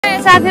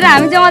साथीहरु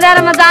हामी चाहिँ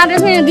अँध्यारोमा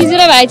जाँदैछौँ यो दिजु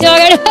र भाइ चाहिँ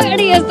अगाडि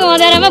अगाडि यस्तो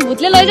अँध्यारोमा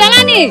भूतले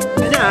लैजाला नि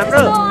हैन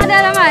हाम्रो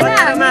अँध्यारोमा हैन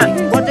म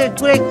चाहिँ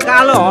पुरै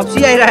कालो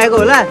हप्सी आइरहेको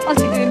होला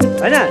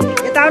हैन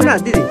यता आउन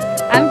दिदी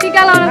हामी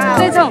टिका लाउन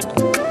पुग्दैछौँ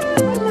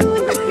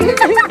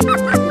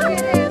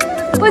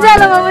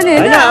पूजालोमा पनि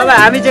हैन अब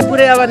हामी चाहिँ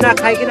पुरै अब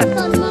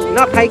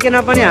नखाइकन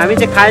पनि हामी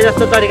चाहिँ खाए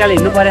जस्तो तरिकाले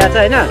हिँड्नु परेको छ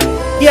हैन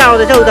के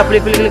आउँदैछ उता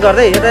फ्लिप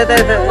गर्दै यता यता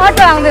यता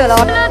मोटो आउँदै होला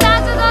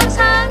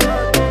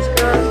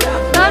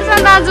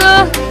दर्शन दाजु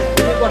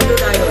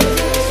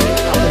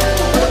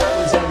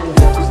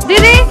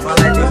दिदी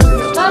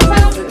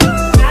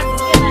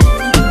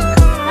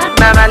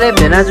मामाले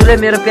भेनाजुले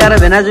मेरो प्यारो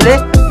भेनाजुले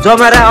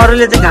जमारा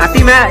अरूले चाहिँ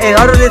घाँटीमा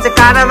अरूले चाहिँ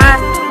कानामा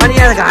अनि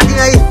यहाँ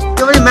घाँटीमा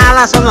त्यो पनि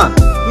मालासँग यो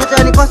चाहिँ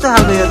अनि कस्तो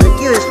खालको यो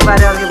के हो यसको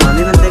बारे अलिक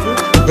भनिदिनु नि कि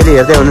फेरि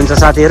हेर्दै हुनुहुन्छ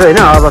साथीहरू होइन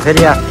अब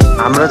फेरि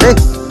हाम्रो चाहिँ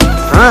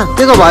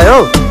के को भयो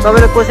हौ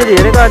तपाईँले कसरी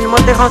हेरेको अनि म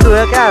देखाउँछु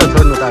क्या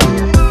छोड्नु त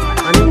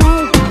अनि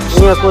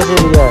यहाँ कसरी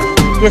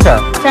के छ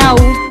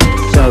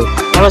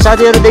अब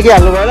साथीहरू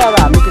देखिहाल्नु भयो अब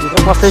हामी चाहिँ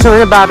भित्र बस्दैछौँ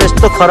होइन बाटो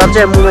यस्तो खराब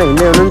चाहिँ मुमा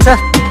हिँड्दै हुनुहुन्छ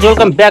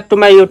welcome back to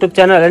my YouTube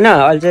channel होइन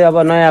अहिले चाहिँ अब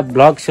नयाँ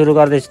भ्लग सुरु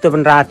गर्दैछु त्यो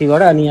पनि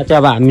रातिबाट अनि यहाँ चाहिँ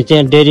अब हामी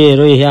चाहिँ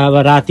डेरीहरू यहाँ अब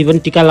राति पनि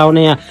टिका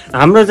लाउने यहाँ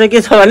हाम्रो चाहिँ के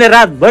छ भने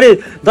रातभरि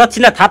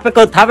दक्षिणा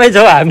थापै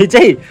छौँ हामी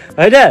चाहिँ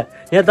होइन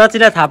यहाँ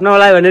दक्षिणा थाप्न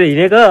होला भनेर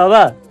हिँडेको अब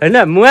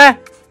होइन मुवा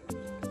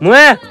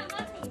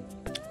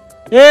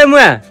ए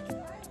मुवा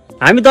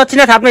हामी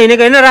दक्षिणा थाप्न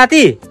हिँडेको होइन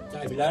राति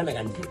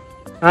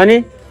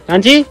अनि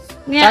कान्छी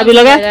चाबी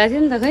लगा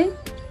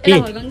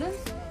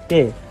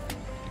के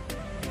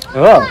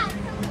हो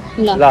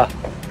ल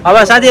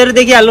अब साथीहरू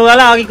देखिहाल्नु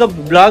होला अघिको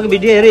भ्लग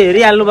भिडियोहरू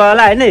हेरिहाल्नु भयो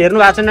होला होइन हेर्नु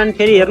भएको छ अनि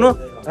फेरि हेर्नु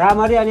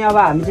राम्ररी अनि अब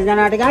हामी चाहिँ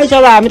जान आँटेको आइस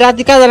अब हामी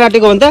राति कहाँ जान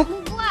आँटेको हो नि त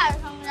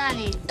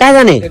कहाँ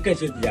जाने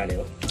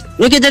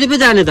एकैचोटि पो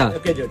जाने त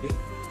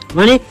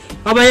अनि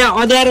अब यहाँ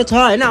अँध्यारो छ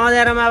होइन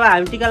अँध्यारोमा अब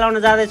हामी टिका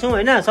लाउन जाँदैछौँ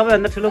होइन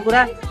सबैभन्दा ठुलो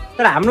कुरा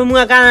तर हाम्रो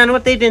मुवा कहाँ जानु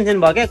त्यही टेन्सन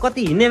भयो क्या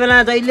कति हिँड्ने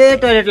बेला जहिले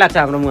टोइलेट लाग्छ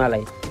हाम्रो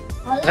मुवालाई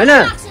होइन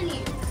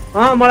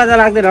मलाई त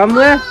लाग्दैन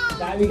मुवा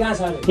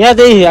यहाँ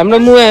चाहिँ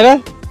हाम्रो मुवा हेर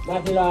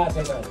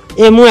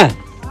ए मुवा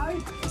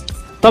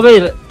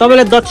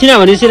तपाईँले दक्षिणा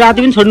भनेपछि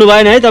राति पनि छोड्नु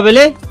भएन है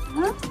तपाईँले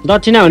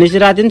दक्षिणा भनेपछि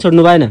राति पनि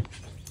छोड्नु भएन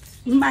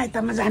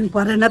माइतमा जानु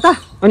परेन त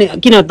अनि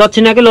किन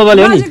दक्षिणाकै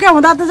लोभले हो नि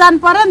हुँदा त जानु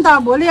पर्यो नि त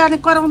भोलि अनि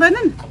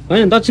कराउँदैनन्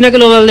होइन दक्षिणाकै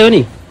लोभले हो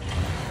नि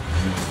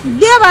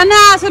दे भने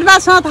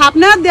आशीर्वादसँग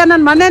थाप्ने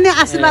दिएनन् भने नि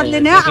आशीर्वाद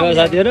लिने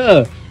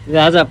साथीहरू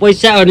आज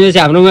पैसा भनेपछि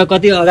हाम्रोमा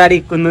कति अगाडि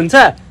कुद्नुहुन्छ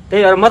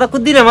त्यही भएर म त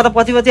कुद्दिनँ म त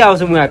पछि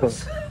आउँछु मुवाको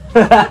म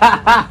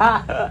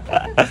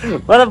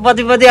त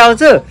पछि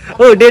आउँछु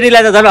ऊ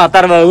डेरीलाई त झन्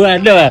हतार भयो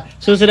होइन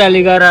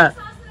ससुराली गएर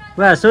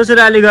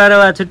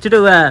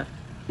छुट्टो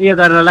उयो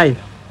गर्नलाई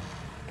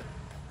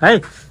है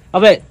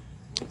अब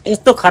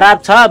यस्तो खराब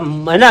छ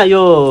होइन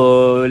यो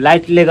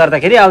लाइटले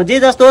गर्दाखेरि अब जे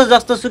जस्तो होस्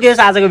जस्तो सुकै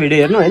होस् आजको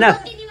भिडियो हेर्नु होइन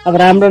अब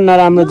राम्रो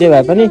नराम्रो जे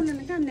भए पनि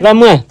र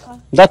मुवा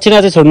दक्षिणा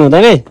चाहिँ छोड्नु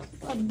हुँदैन है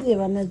दे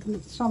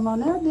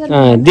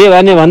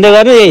भने भन्दै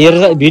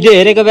गर्नु भिडियो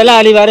हेरेको बेला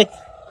अलि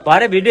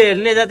भरे भिडियो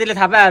हेर्ने जतिले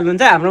थाहा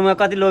पाइहाल्नुहुन्छ हाम्रोमा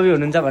कति लोभी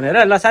हुनुहुन्छ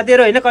भनेर ल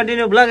साथीहरू होइन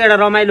कन्टिन्यू ब्लग एउटा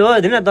रमाइलो हो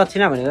होइन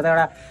दक्षिणा भनेको त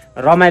एउटा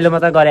रमाइलो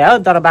मात्रै गरे हो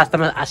तर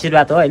वास्तवमा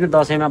आशीर्वाद हो होइन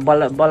दसैँमा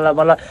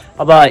बल्ल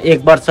अब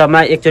एक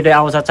वर्षमा एकचोटि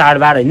आउँछ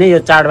चाडबाड होइन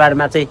यो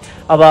चाडबाडमा चाहिँ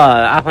अब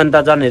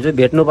आफन्तजनहरू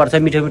भेट्नुपर्छ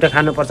मिठो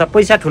खानुपर्छ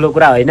पैसा ठुलो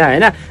कुरा होइन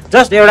होइन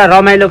जस्ट एउटा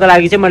रमाइलोको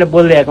लागि चाहिँ मैले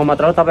बोलिदिएको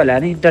मात्र हो तपाईँलाई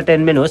नि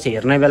इन्टरटेनमेन्ट होस्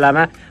हेर्ने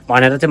बेलामा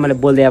भनेर चाहिँ मैले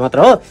बोलिदिएको मात्र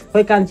हो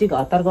खोइ कान्छी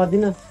हतार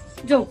गर्दिनँ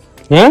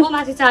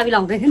चाबी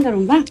लाउँदै थियो नि त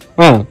रुममा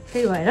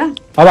त्यही भएर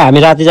अब हामी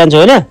राति जान्छौँ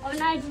होइन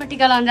नाइटमा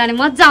टिका लाउन जाने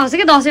मजा आउँछ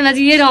कि दसैँमा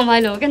चाहिँ यही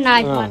रमाइलो हो क्या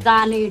नाइटमा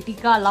जाने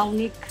टिका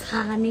लाउने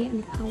खाने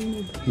अनि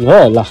खाउने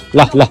हो ल ल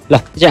ल ल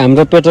चाहिँ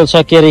हाम्रो पेट्रोल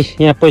सकियो अरे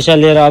यहाँ पैसा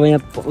लिएर अब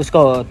यहाँ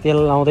उसको तेल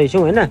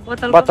लाउँदैछौँ होइन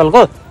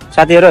बोतलको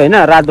साथीहरू होइन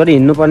रातभरि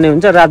हिँड्नु पर्ने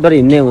हुन्छ रातभरि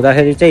हिँड्ने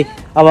हुँदाखेरि चाहिँ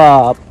अब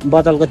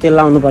बोतलको तेल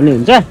लाउनु पर्ने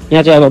हुन्छ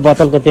यहाँ चाहिँ अब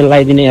बोतलको तेल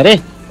लगाइदिने अरे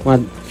उहाँ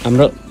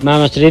हाम्रो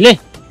मामाश्रीले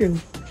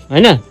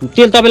होइन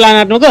तेल तपाईँ लान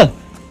आँट्नु को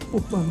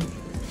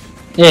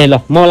ए ल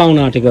म लाउन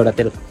आँटेको एउटा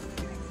तेल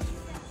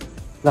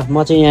ल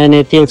म चाहिँ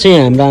यहाँनिर तेल चाहिँ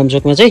हाम्रो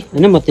आमचोकमा चाहिँ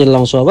होइन म तेल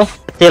लाउँछु अब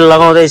तेल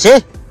लगाउँदैछ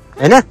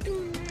होइन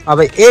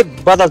अब एक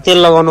बोतल तेल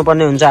लगाउनु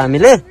पर्ने हुन्छ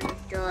हामीले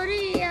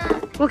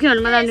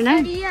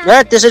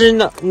ए त्यसरी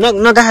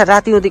नगा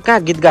राति उति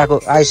कहाँ गीत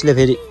गाएको आयुषले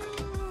फेरि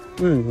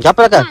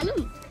झपडका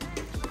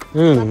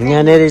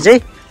यहाँनिर चाहिँ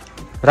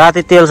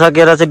राति तेल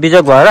सकेर चाहिँ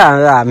बिजोग भएर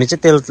हामी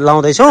चाहिँ तेल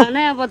लाउँदैछौँ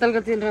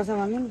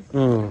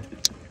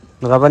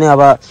र पनि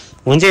अब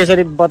हुन्छ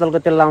यसरी बोतलको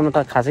तेल लाउनु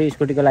त खासै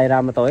स्कुटीको लागि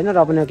राम्रो त होइन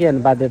र पनि के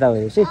बाध्यता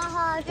भएपछि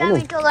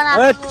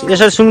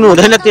यसरी सुँग्नु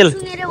हुँदैन तेल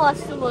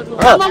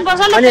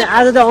अनि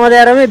आज त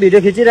अँध्यारोमै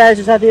भिडियो खिचिरहेको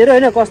छु साथीहरू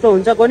होइन कस्तो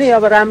हुन्छ कोनी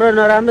अब राम्रो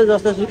नराम्रो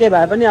जस्तो सुकै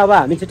भए पनि अब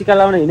हामी चाहिँ टिका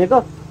लाउन हिँडेको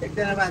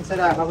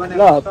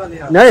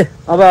ल है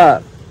अब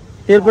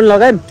तेल पनि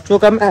लगायौँ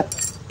चोकामा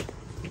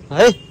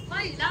है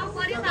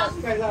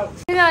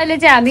अहिले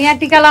चाहिँ हामी यहाँ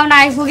टिका लाउन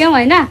आइपुग्यौँ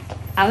होइन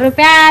हाम्रो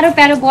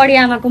प्यारो बडी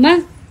आमाकोमा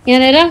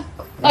यहाँनिर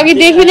अघि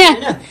देखिने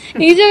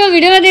हिजोको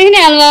भिडियोमा देखिने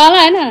हाल्नु होला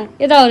होइन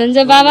यता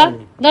हुनुहुन्छ बाबा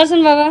दर्शन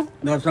बाबा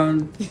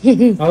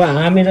अब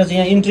हामीलाई चाहिँ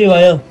यहाँ इन्ट्री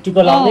भयो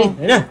टिका लाउने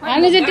हैन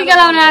हामी चाहिँ टिका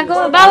लाउन आएको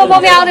बाबा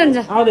मम्मी आउँदै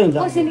हुन्छ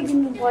कोसेली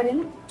किन्नु परेन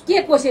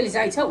के कोसेली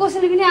चाहिन्छ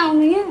कोसेली पनि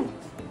आउनु यहाँ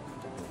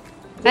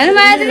हैन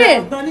माया दिदी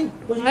हैन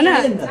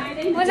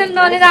कोसेली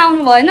नलिएर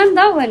आउनु भएन नि त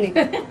भने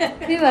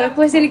त्यही भएर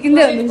कोसेली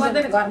किन्दै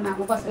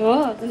हुनुहुन्छ हो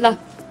ल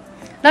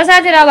ल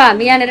साथीहरु अब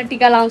हामी यहाँनिर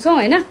टिका लाउँछौँ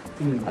हैन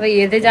अब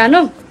हेर्दै जानु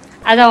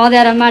आज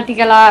अँध्यारोमा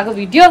टिका लगाएको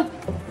भिडियो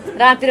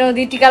राति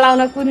राउँदी टिका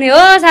लाउन कुद्ने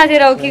हो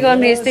साथीहरु के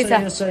गर्नु यस्तै छ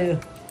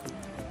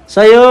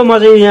सही हो म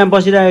चाहिँ यहाँ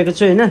बसिरहेको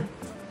छु हैन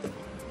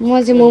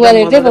म चाहिँ मोबाइल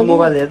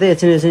हेर्दै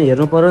एकछिन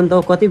हेर्नु पर्यो नि त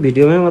कति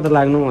भिडियोमै म त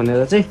लाग्नु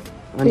भनेर चाहिँ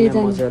अनि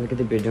म चाहिँ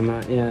अलिकति भिडियोमा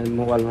यहाँ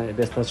मोबाइलमा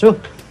व्यस्त छु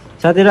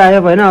साथीहरु आयो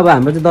भएन अब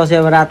हाम्रो चाहिँ दसैँ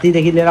अब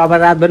रातिदेखि लिएर अब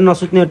रातभरि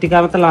नसुत्ने हो टिका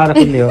मात्र लगाएर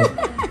कुद्ने हो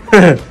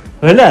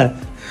होइन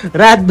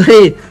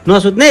रातभरि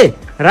नसुत्ने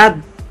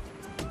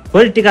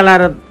रातभरि टिका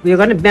लगाएर उयो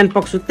गर्ने बिहान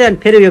पख सुत्ने अनि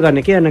फेरि उयो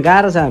गर्ने के गर्ने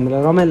गाह्रो छ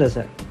हामीलाई रमाइलो छ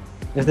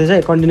यस्तै छ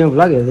कन्टिन्यू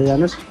भ्लग हेर्दै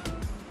जानुहोस्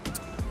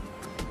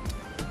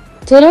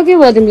छोरो के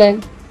भयो तिमीलाई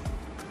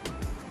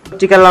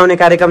टिका लाउने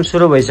कार्यक्रम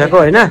सुरु भइसक्यो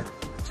होइन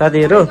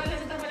साथीहरु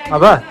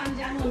अब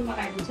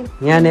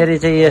यहाँनिर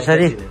चाहिँ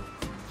यसरी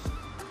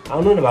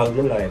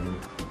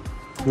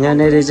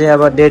यहाँनिर चाहिँ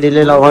अब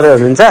डेडीले लगाउँदै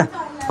हुनुहुन्छ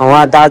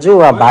उहाँ दाजु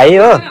वा भाइ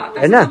हो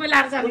होइन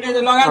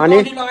अनि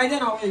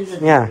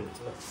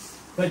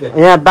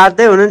यहाँ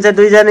बाध्दै हुनुहुन्छ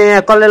दुईजना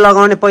यहाँ कसले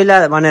लगाउने पहिला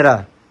भनेर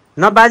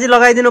न बाजी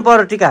लगाइदिनु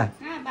पर्यो टिका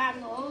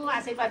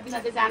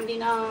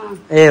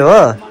ए हो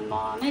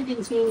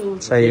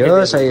सही हो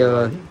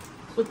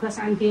सुख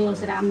शान्ति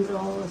होस् राम्रो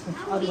होस्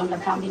अरूभन्दा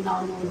कमी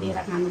नहुनु दिएर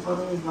खानु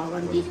पर्यो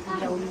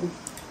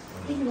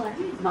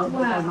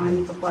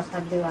भगवानको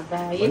प्रसादले गर्दा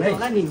यही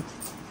होला नि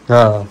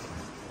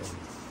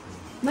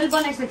मैले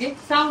बनाइसकेँ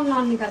साउन्ड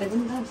ननिकालेको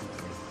नि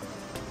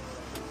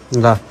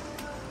ल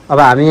अब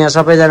हामी यहाँ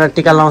सबैजना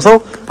टिका लाउँछौँ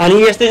अनि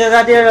यस्तै छ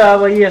साथीहरु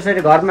अब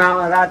यसरी घरमा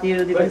राति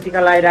पनि टिका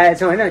लगाइरहेको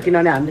छौँ होइन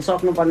किनभने हामीले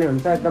सक्नुपर्ने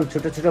हुन्छ एकदम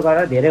छिटो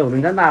गरेर धेरै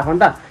हुनुहुन्छ नि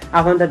त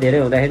आफन्त धेरै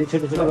हुँदाखेरि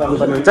छिटो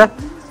गर्नुपर्ने हुन्छ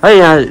है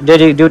यहाँ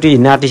डेडी ड्युटी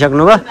हिँड्न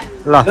आँटिसक्नु भयो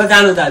ल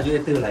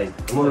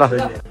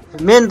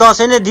मेन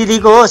दसैँ नै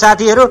दिदीको हो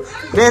साथीहरु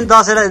मेन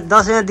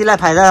दसैँमा दिदीलाई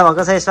फाइदा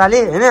भएको छ यसपालि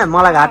होइन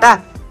मलाई घाटा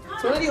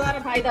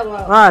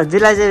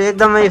दिदीलाई चाहिँ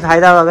एकदमै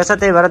फाइदा भएको छ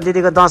त्यही भएर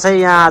दिदीको दसैँ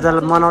यहाँ आज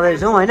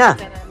मनाउँदैछौँ होइन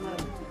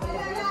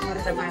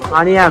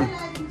अनि यहाँ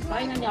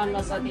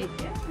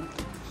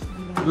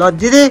ल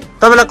दिदी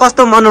तपाईँलाई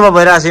कस्तो अनुभव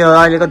भइरहेको छ यो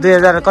अहिलेको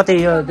 2000 कति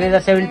यो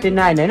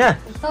 2079 होइन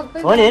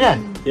हो नि होइन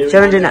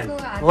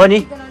 79 हो नि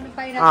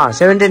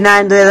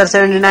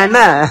 2079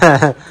 मा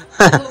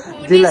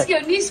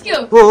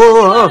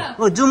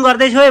जुम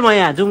गर्दैछु है म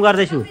यहाँ जुम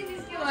गर्दैछु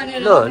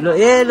ल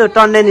ल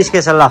टन्डै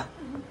निस्केछ ल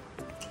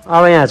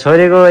अब यहाँ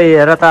छोरीको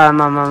हेर त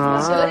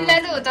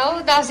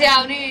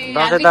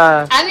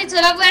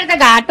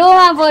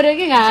घाटोमा पर्यो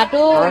कि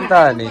घाटो अन्त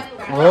नि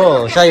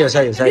हो सही हो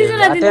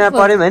घाटोमा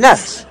पर्यौँ होइन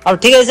अब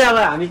ठिकै छ अब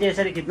हामी चाहिँ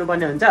यसरी खिच्नु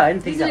पर्ने हुन्छ होइन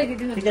ठिक छ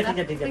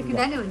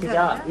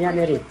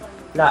यहाँनिर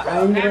ल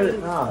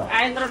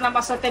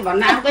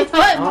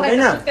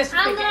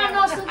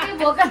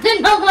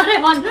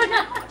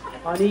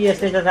अनि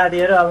यस्तै छ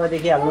साथीहरु अब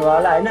देखिहाल्नु भयो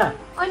होला होइन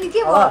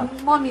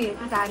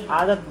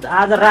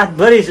आज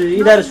रातभरि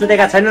यिनीहरू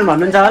सुतेका छैनन्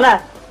भन्नुहुन्छ होला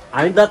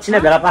हामी दक्षिणा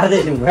भेला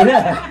पार्दैछौँ होइन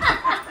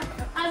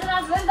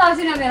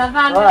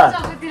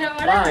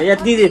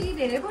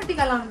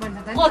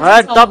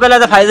तपाईँलाई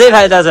त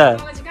फाइदा छ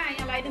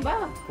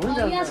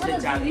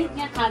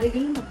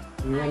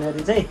यहाँनिर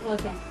चाहिँ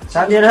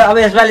साथीहरु अब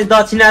यसपालि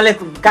दक्षिणाले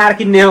कार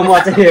किन्ने हो म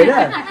चाहिँ होइन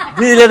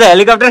दिदीले त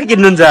हेलिकप्टर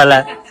किन्नुहुन्छ होला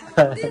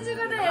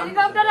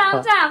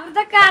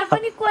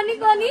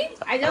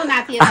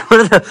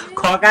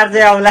खकार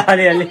चाहिँ आउला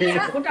अलिअलि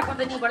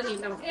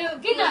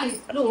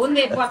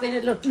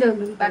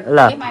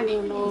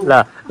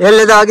ल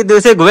यसले त अघि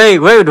दिउँसै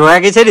घुमाइ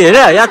ढुवाएकै छ नि होइन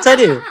याद छ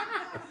नि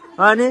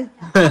अनि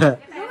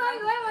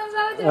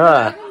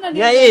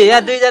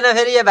यहाँ दुईजना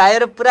फेरि यहाँ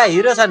भाइहरू पुरा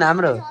हिरो छन्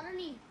हाम्रो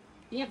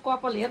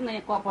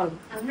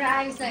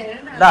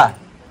ल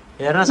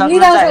हेर्न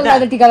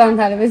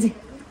सक्नुहुन्छ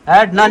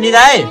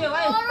ननिदा है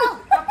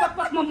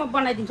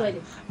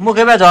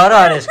मुखमा झरो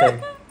अरे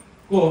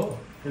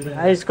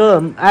यसको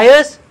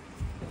आयुष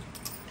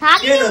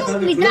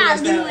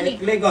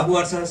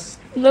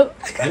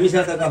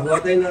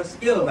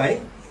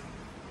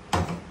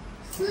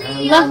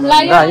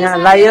यहाँ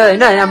लाइयो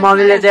होइन यहाँ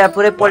मम्मीले चाहिँ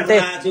पुरै पोल्टे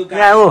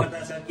यहाँ हो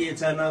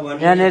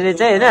यहाँनिर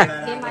चाहिँ होइन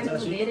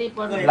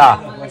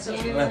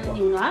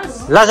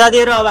ल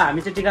साथीहरु अब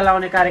हामी चाहिँ टिका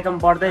लगाउने कार्यक्रम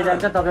बढ्दै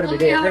जान्छ तपाईँहरू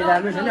भिडियो हेर्दै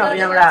जानुहोस् होइन अब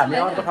यहाँबाट हामी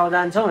अर्को ठाउँ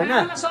जान्छौँ होइन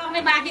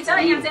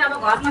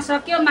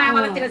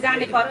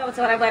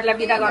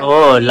हो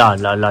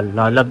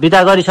ल बिदा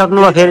गरिसक्नु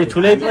भयो फेरि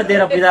ठुलै पो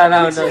दिएर बिदा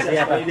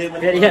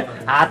फेरि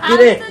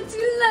हाततिरै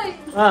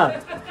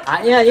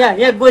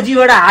यहाँ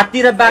गोजीबाट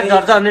हाततिर बाघ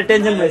झर्छ भन्ने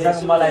टेन्सन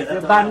भइसक्यो मलाई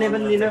बाँध्ने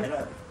पनि दिनु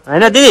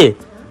होइन दिदी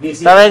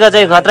तपाईँको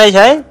चाहिँ खतरै छ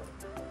है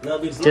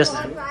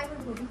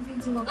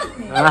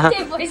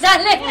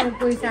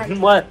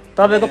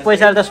तपाईँको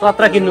पैसाले त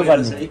 17 किन्नु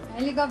पर्ने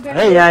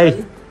है यहाँ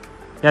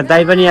यहाँ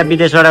दाइ पनि यहाँ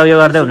विदेशबाट उयो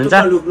गर्दै हुनुहुन्छ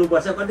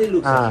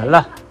ल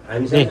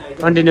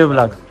कन्टिन्यू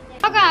ब्लग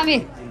हामी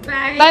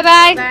बाई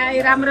बाई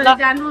राम्रो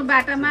जानु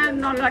बाटोमा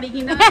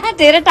नलडिकिन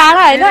धेरै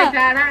टाढा होइन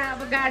टाढा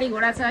अब गाडी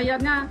घोडा छ यो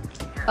न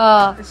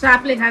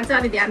सापले खान्छ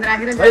अलि ध्यान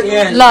राखेर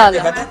ल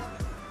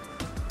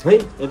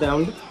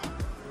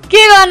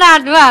के गर्न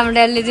आँट्नु हाम्रो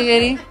ड्याडीले चाहिँ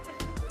फेरि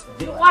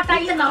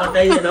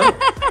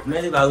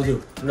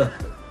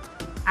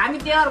हामी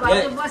देवर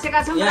भएर बसेका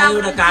छौँ यहाँ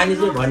एउटा कहानी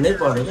चाहिँ भन्नै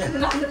पर्यो क्या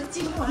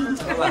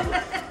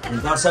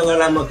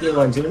दर्शकहरूलाई म के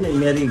भन्छु भने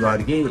मेरी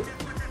घरकी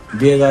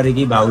बिहे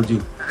गरेकी भाउजू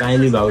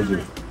काइली भाउजू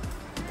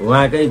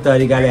उहाँकै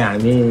तरिकाले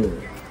हामी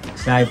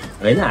सायद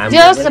होइन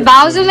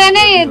भाउजूले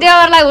नै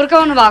देवरलाई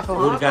हुर्काउनु भएको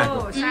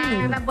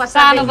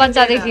सानो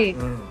बच्चादेखि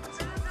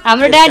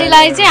हाम्रो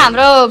ड्याडीलाई चाहिँ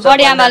हाम्रो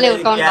बडी आमाले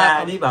हुर्काउनु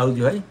भएको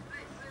भाउजू है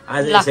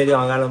आज यसरी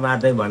अँगालो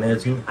मार्दै भनेको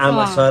छु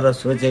आमा सर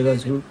सोचेको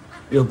छु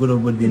यो कुरो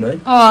बुझ्दिनु है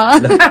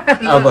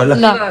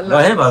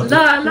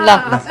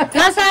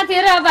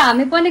साथीहरू अब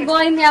हामी पनि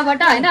गयौँ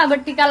यहाँबाट होइन अब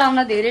टिका लाउन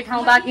धेरै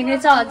ठाउँ बाँकी नै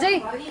छ अझै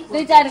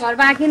 2-4 घर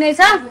बाँकी नै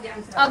छ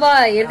अब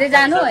हेर्दै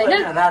जानु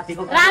होइन राति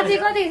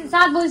कति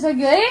 7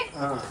 बजिसक्यो है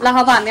ल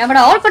अब हामी यहाँबाट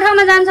अर्को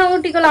ठाउँमा जान्छौँ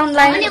टिका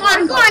लाउनलाई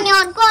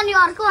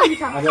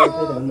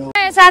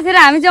साथीहरू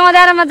हामी चाहिँ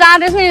अँध्यारोमा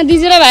जाँदैछौँ यहाँ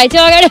दिदी र भाइ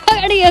चाहिँ अगाडि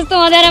अगाडि यस्तो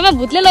अँध्यारोमा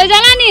भूतले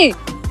लैजाला नि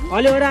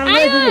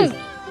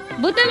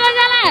भूतले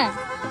लैजाला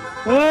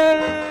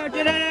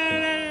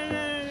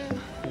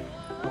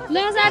ल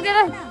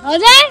साथीहरू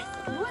हजुर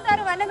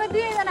भूतहरु भनेको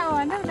 2 जना हो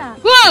भन्नु न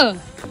को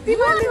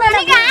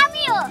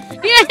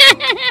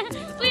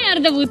तिमीहरु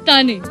त भूत त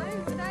नि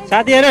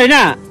साथीहरू होइन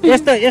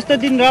यस्तो यस्तो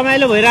दिन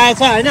रमाइलो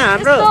भइरहेछ होइन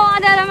हाम्रो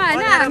अँध्यारोमा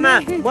होइन म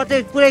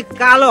चाहिँ पुरै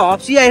कालो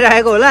हप्सी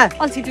आइरहेको होला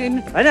अल्छिटो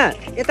होइन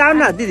यता आउन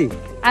न दिदी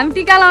हामी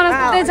टिका लाउन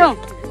पुग्दैछौँ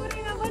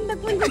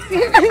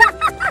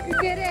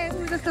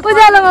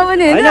उज्यालोमा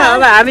पनि होइन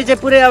अब हामी चाहिँ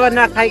पुरै अब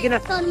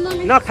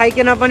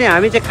नखाइकन पनि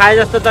हामी चाहिँ खाए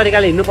जस्तो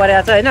तरिकाले हिँड्नु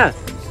परेको छ होइन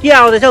के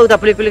आउँदैछ उता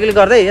पुलिक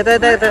गर्दै यता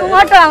यता यता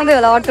अटो आउँदै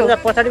होला अटो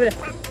पछाडि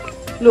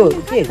लु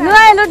के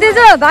लु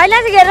दिजु भाइलाई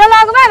चाहिँ घेरेर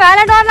लग्नु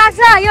भाइलाई डर लाग्छ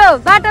यो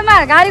बाटोमा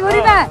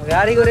गाडीघोडीमा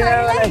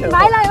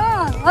भाइलाई हो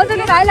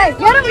हजुरले भाइलाई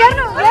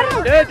घेर्नु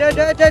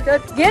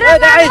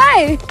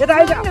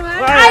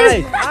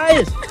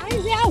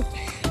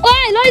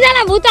ओइ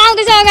लैजाला भूत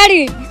आउँदैछ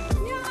अगाडि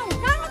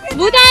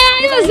भूत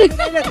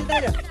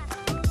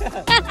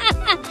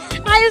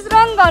आयुष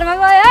रङ घरमा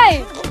गयो है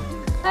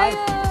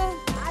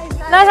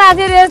ल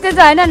साथीहरू यस्तै छ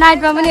होइन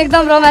नाइटमा पनि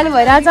एकदम रमाइलो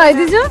भइरहेछ है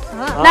दिजु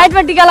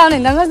नाइटमा टिका लाउनु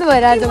हिँड्दा कस्तो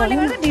भइरहेछ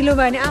ढिलो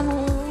भयो भने अन्त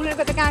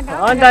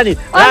नि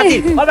राति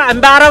अब हामी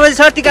 12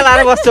 बजीसम्म टिका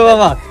लाएर बस्छौँ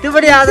अब त्यो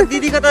पनि आज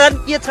दिदीको त झन्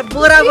के छ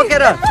बोरा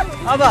बोकेर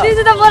अब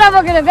दिदी त बोरा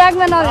बोकेर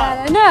ब्यागमा नल्याएर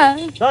होइन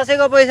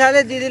दसैँको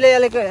पैसाले दिदीले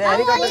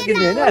हेलिकप्टर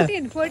किन्ने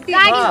होइन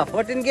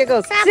 14 के को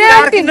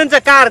कार किन्नुहुन्छ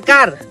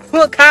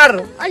कार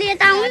अलि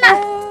यता आउनु न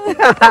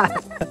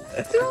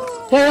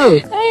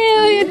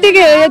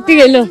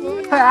यतिकै ल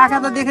आँखा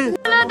त देखे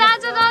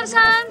दाजु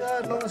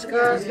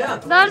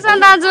दर्शन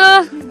दाजु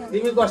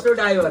तिमी कस्तो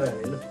ड्राइभर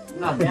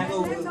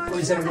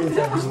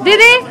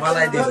दिदी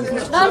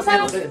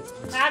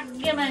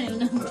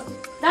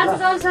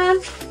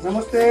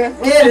नमस्ते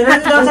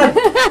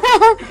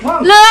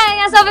ल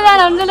यहाँ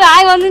सबैजना हुनुहुन्छ ल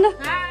हाई भनिदिनु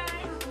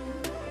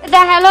यता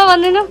हेलो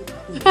भनिदिनु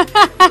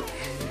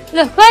ल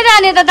खोइ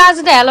जाने त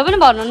दाजु त हेलो पनि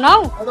भन्नु न हौ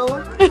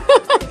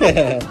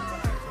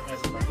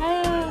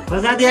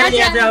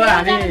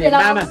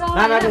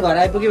मामाको घर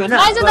आइपुग्यौँ होइन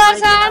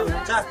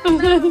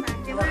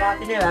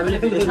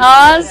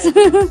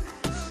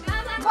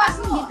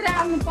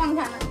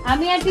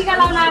हामी यहाँ टिका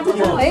लाउन आएको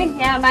छौँ है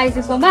यहाँ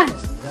माइजूकोमा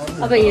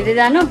अब हेर्दै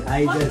जानु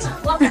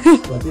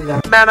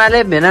मामाले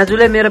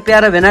भेनाजुले मेरो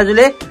प्यारो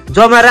भेनाजुले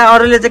जमाएर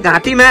अरूले चाहिँ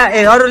घाँटीमा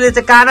अरूले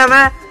चाहिँ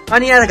कानामा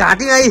अनि यहाँ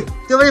घाँटीमा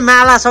त्यो पनि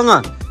मालासँग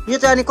यो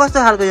चाहिँ अनि कस्तो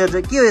खालको यो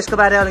चाहिँ के हो यसको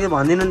बारेमा अलिकति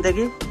भनिदिनु नि त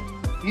कि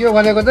यो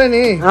भनेको चाहिँ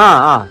नि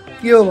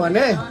के हो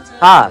भने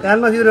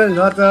कानमा सिउरेर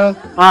झर्छ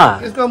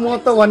यसको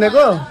महत्त्व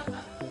भनेको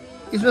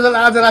स्पेसल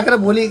आज राखेर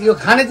भोलि यो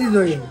खाने चिज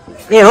हो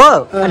ए हो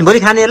अनि भोलि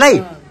खानेलाई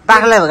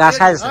पाखालाई घाँस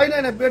खाए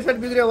होइन पेट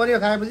बिग्रियो भने यो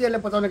खाएपछि यसले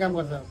पचाउने काम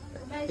गर्छ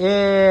ए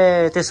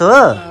त्यसो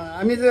हो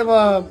हामी चाहिँ अब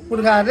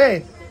पुर्खाहरूले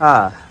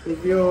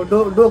यो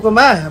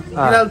डोकोमा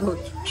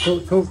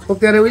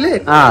छोप्थ्यो अरे उहिले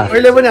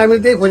अहिले पनि हामी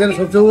त्यही खोजेर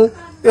छोप्छौँ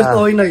त्यस्तो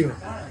होइन यो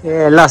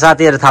ए ल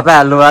साथीहरू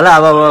थपाइहाल्नु होला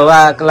अब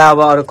वाकला अब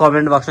अरू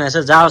कमेन्ट बक्समा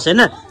यसो जाओस्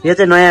होइन यो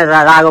चाहिँ नयाँ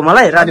लाग्यो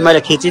मलाई र अनि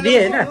मैले खिचिदिएँ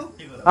होइन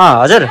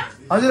हजुर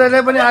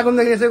हजुरहरूले पनि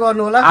आगमदेखि यसै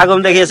गर्नु होला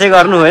आगमदेखि यसै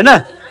गर्नु होइन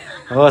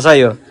हो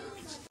सही हो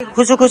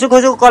खुसु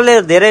कसले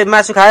धेरै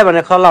मासु खायो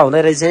भने खल्ला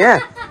हुँदै रहेछ यहाँ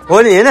हो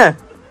नि होइन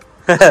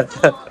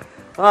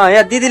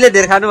यहाँ दिदीले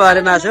धेरै खानु भयो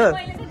अरे मासु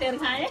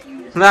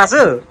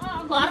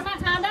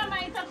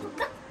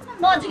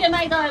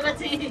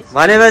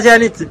भनेपछि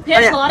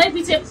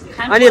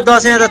अनि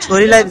दसैँमा त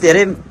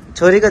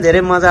छोरीको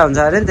धेरै मजा हुन्छ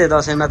अरे नि त्यो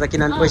दसैँमा त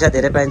किनभने पैसा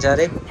धेरै पाइन्छ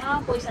अरे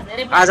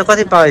आज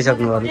कति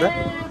पाइसक्नु भयो त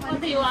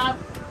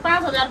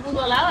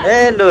ए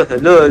लु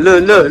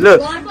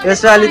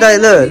यसपालि त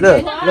ल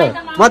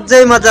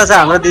मजा छ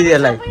हाम्रो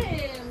दिदीहरूलाई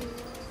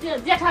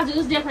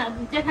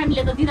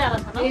दिँदो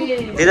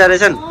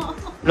रहेछन्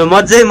ल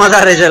मजा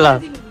रहेछ ल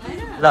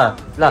ल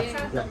ल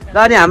ल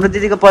अनि हाम्रो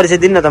दिदीको परिचय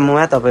दिनु न त म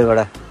तपाईँबाट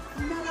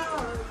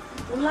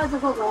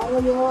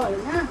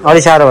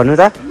अलि साह्रो भन्नु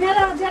त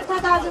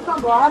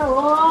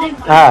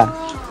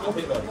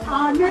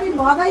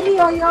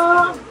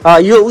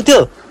यो उठ्यो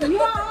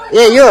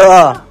ए यो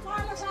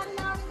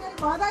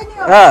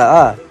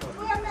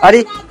अरे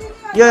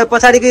यो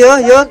पछाडिको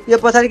यो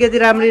पछाडिको यति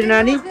राम्री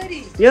नानी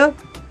यो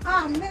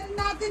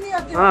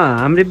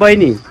हाम्री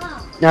बहिनी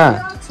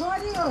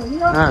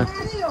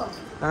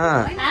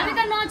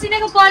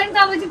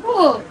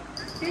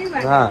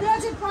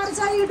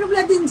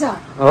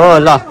हो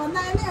ल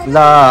ल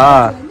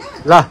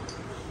ल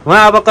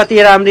उहाँ अब कति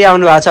राम्री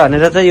आउनु भएको छ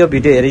भनेर चाहिँ यो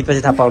भिडियो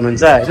हेरेपछि थाहा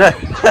पाउनुहुन्छ होइन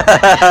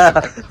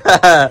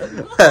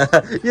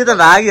यो त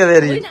भाग्यो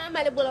फेरि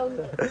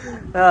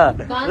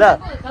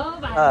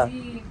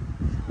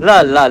ल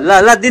ल ल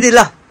ल दिदी ल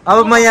अब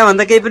म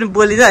यहाँभन्दा केही पनि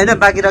बोलिनँ होइन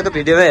बाँकी रहेको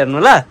भिडियोमा हेर्नु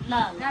ल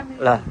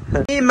ल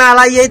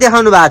माला यही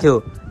देखाउनु भएको थियो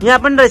यहाँ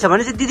पनि रहेछ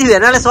भने चाहिँ दिदी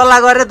भेनाले सल्लाह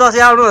गरेर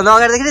दसैँ आउनुभन्दा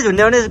अगाडिदेखि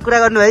झुन्ड्याउने कुरा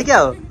गर्नुभयो क्या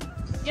हो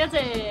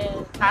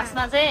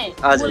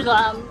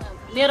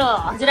मेरो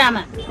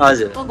हजुरआमा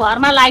हजुरको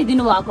घरमा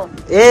लगाइदिनु भएको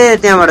ए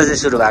त्यहाँबाट चाहिँ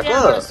सुरु भएको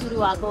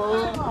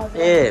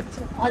ए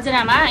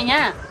हजुरआमा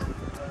यहाँ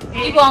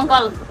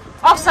अङ्कल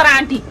अप्सरा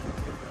आन्टी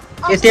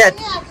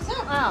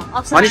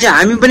भनेपछि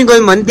हामी पनि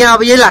गयौँ भने त्यहाँ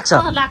अब यही लाग्छ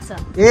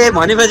ए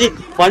भनेपछि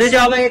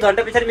अब 1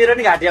 घन्टा पछाडि मेरो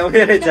नि घाँटी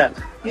आउने रहेछ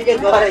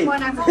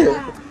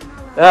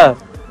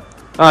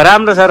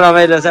राम्रो छ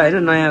रमाइलो छ होइन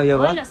नयाँ उयो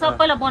भयो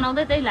सबैलाई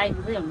बनाउँदै त्यही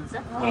लगाइदिँदै हुनुहुन्छ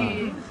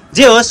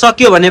जे होस्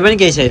सकियो भने पनि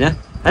केही छैन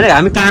होइन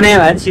हामी काने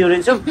भएर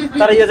सिउरिन्छौँ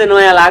तर यो चाहिँ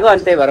नयाँ लाग्यो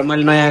अनि त्यही भएर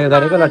मैले नयाँ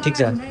गरेको ल ठिक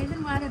छ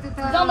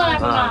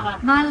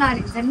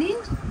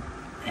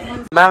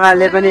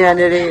मामाले पनि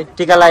यहाँनिर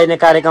टिका लगाइने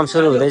कार्यक्रम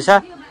सुरु हुँदैछ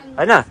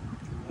होइन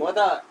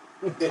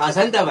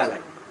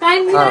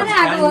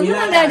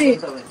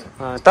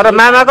तर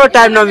मामाको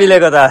टाइम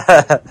नमिलेको त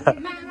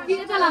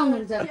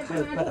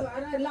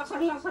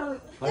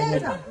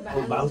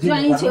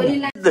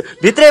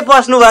भित्रै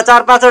पस्नु भयो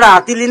 4-5 वटा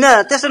हात्ती लिन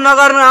त्यसो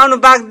नगर्नु आउनु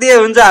बाघ दिए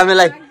हुन्छ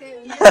हामीलाई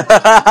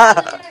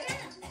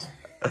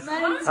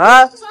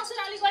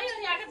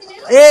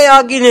ए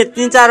अघि नै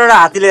 3-4 वटा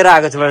हात्ती लिएर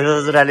आएको छु मैले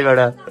ससुरालीबाट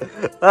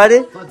अरे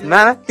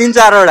मामा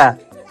 3-4 वटा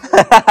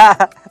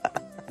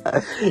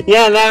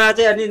यहाँ मामा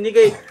चाहिँ अनि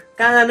निकै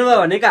कहाँ जानुभयो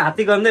भनेको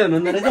हात्ती गन्दै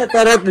हुनुहुँदो रहेछ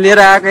तर लिएर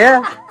आएको यहाँ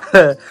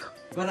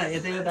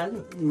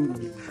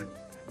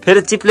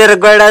फेरि चिप्लेर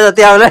गैडा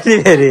जति आउला नि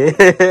फेरि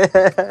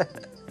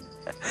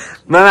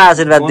मामा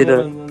आशीर्वाद दिनु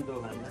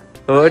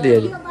हो नि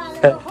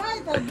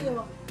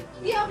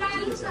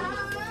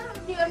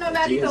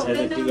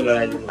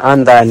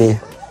अन्त अनि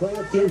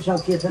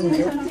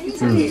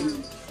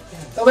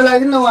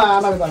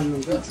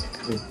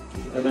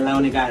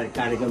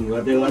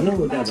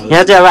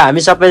यहाँ चाहिँ अब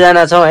हामी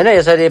सबैजना छौँ होइन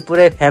यसरी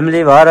पुरै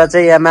फ्यामिली भएर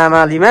चाहिँ यहाँ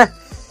मामालीमा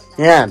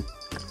यहाँ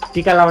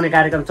टिका लाउने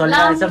कार्यक्रम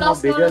चलिरहेको छ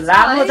भिडियो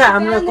लामो छ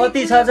हाम्रो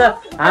कति छ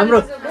हाम्रो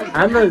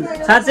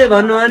साँच्चै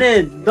भन्नु भने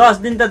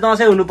 10 दिन त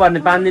दसैँ हुनुपर्ने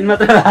 5 दिन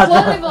मात्र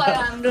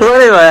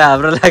थोरै भयो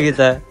हाम्रो लागि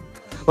त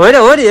होइन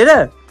हो नि होइन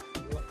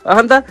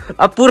अन्त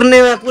अब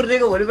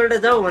पूर्णेको भोलिपल्ट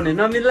जाउँ भने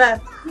नमिल्ला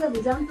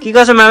के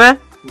कसो मामा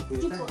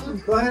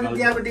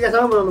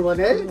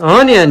हो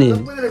नि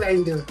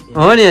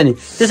अनि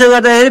त्यसो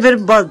गर्दाखेरि फेरि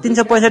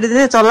 365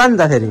 दिन चल्ला नि त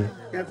फेरि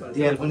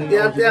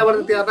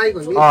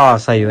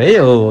सही हो है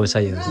हो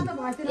सही हो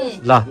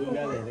ल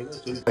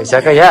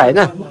भइसक्यो यहाँ होइन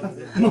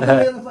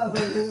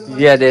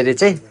यहाँनिर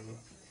चाहिँ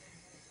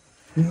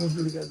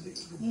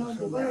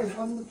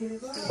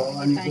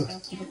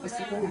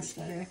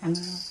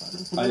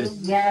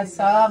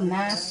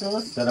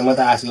तर म त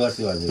आश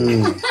गर्छु हजुर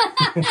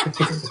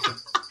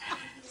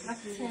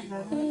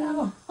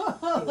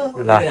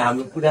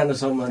हाम्रो पुरानो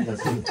सम्बन्ध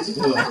छ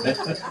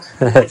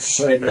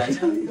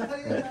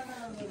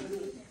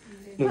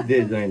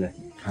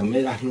हामी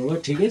राख्नु हो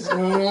ठिकै छ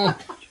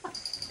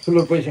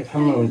ठुलो पैसा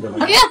खानुहुन्छ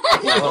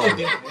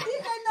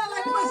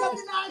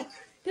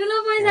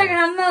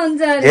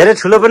धेरै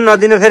ठुलो पनि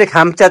नदिनु फेरि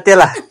खाम्चा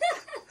तेला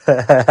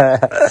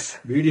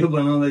भिडियो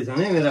बनाउँदैछ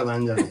है मेरा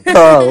भान्जा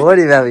हो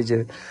नि बाबुजू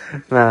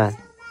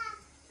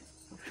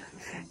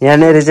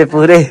यहाँनिर चाहिँ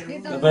पुरै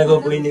तपाईँको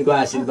बहिनीको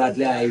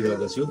आशीर्वादले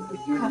आइरहेको छु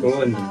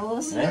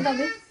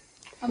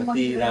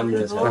कति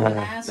राम्रो छ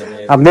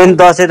अब मेन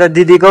दसैँ त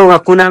दिदीको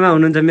उहाँ कुनामा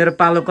हुनुहुन्छ मेरो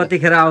पालो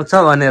कतिखेर आउँछ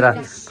भनेर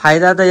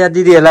फाइदा त यहाँ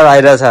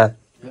दिदीहरूलाई भइरहेछ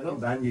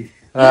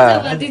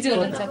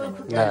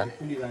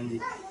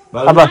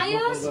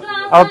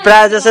अब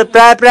प्रायः जसो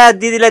प्रायः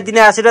दिदीलाई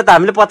दिने आशीर्वाद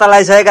हामीले पत्ता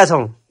लगाइसकेका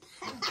छौँ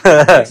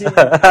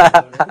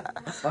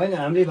होइन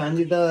हाम्रो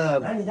भान्जी त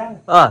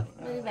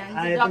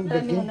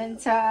डक्टरनी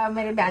हुनुहुन्छ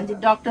मेरो भान्जी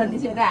डक्टरनी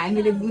छ र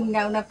हामीले गुण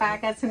गाउन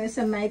पाएका छौँ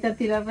यसो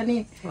माइततिर पनि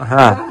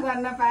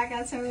गर्न पाएका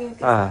छौँ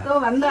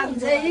त्योभन्दा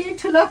अझै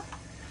ठुलो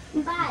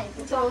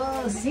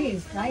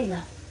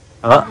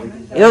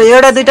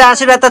एउटा दुइटा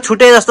आशीर्वाद त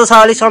छुटे जस्तो छ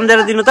अलिक सम्झेर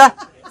दिनु त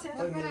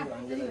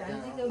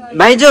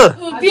माइजू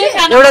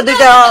एउटा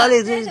दुइटा अलि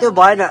त्यो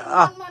भएन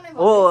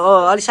हो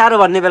अलिक साह्रो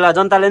भन्ने बेला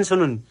जनताले पनि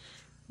सुन्नु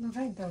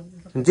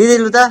दिदी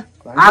लु त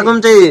आगम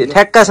चाहिँ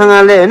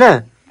ठ्याक्कासँगले होइन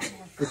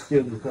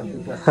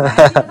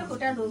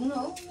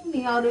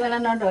अरू बेला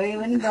नढोग्यो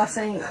भने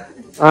दसैँ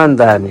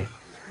अन्त नि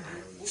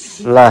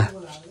ल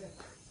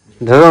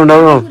ढोगौँ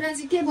ढोगौँ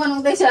के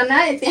बनाउँदैछ न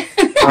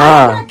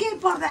के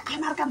पर्दा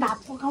आमाका भात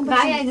पकाउँदै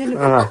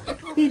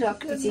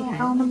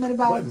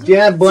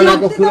त्यहाँ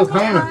बनाएको कुरो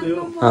खाउँ न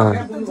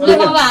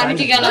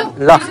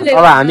ल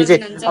अब हामी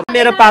चाहिँ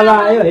मेरो पालो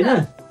आयो होइन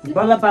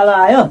बल्ल पालो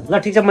आयो ल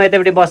ठिक छ म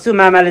यतापट्टि बस्छु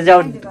मामाले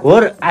चाहिँ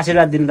घोर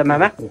आशीर्वाद दिनु त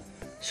मामा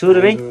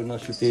सुरुमै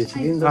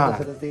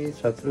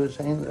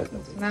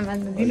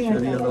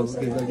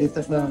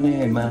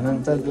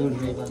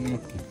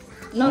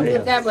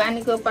दुर्गा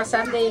भवानीको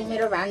प्रसादले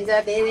मेरो भान्जा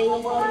धेरै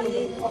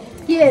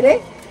के अरे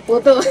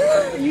फोटो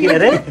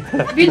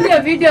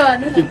भिडियो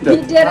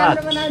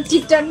राम्रो बनाउ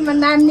टिकटकमा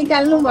नाम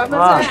निकाल्नु भएको छ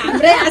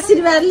हाम्रै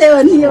आशीर्वादले हो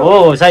नि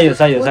हो सही हो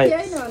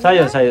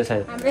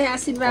हाम्रै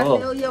आशीर्वादले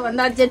हो यो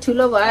भन्दा चाहिँ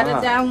ठुलो भएर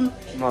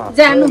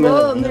जानुभयो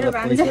मेरो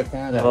भान्जा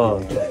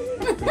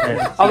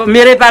अब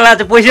मेरै पाला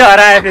चाहिँ पैसा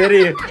हरायो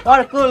फेरि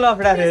अर्को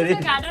लफडा फेरि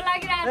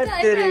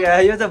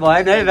यो त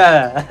भएन है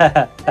बाबा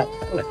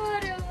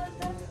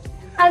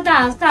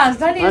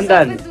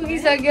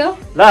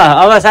ल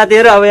अब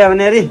साथीहरू अब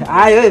यहाँनिर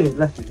आयो है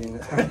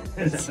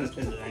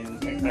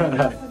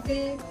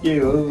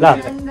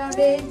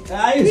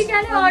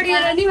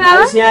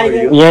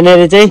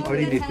यहाँनिर चाहिँ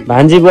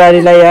भान्जी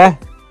बुहारीलाई यहाँ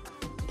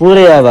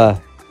पुरै अब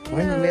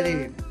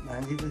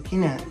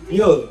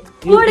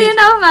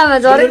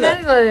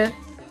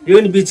यो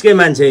नि बिचकै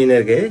मान्छे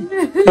यिनीहरूकै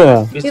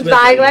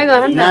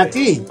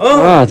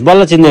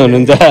बल्ल चिन्दै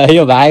हुनुहुन्छ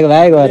यो भाइ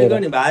गरेर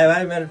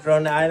भाइ मेरो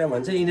ट्रन आएर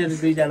भन्छ यिनीहरू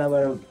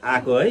दुईजनाबाट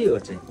आएको है यो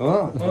चाहिँ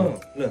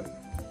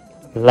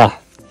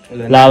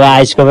ल अब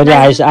आइसको पनि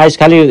आइस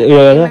खालि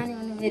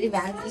मेरी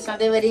भान्जी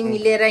सधैँभरि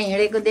मिलेर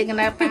हिँडेको देख्न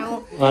पाऊँ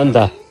अन्त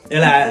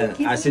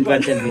यसलाई आशीर्वाद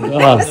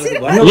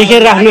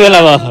लेखेर राख्नु बेला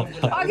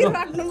भयो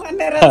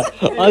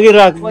अघि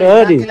राख्नु हो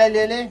नि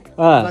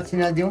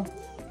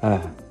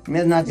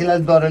मेरो नातिलाई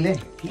दरोले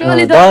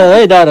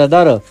है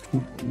दरो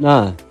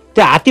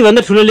त्यो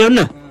हात्तीभन्दा ठुलो ल्याउनु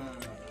न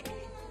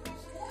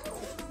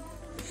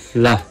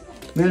ल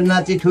मेरो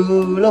नाति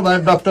ठुलो भएर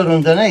डाक्टर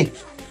हुन्छ है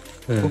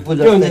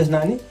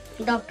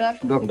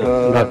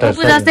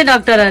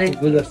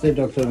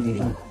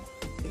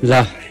ल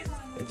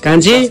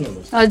कान्छी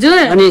हजुर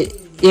अनि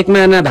एक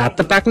महिना भात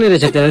त पाक्ने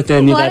रहेछ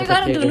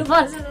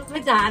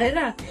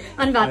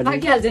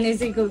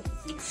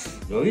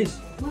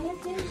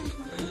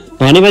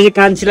भनेपछि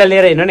कान्छीलाई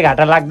लिएर हिँड्नु नि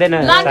घाटा लाग्दैन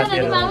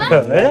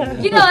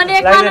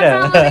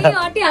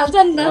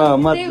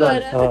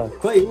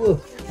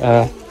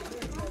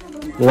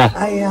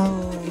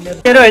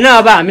होइन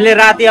अब हामीले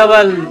राति अब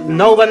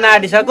 9 बज्न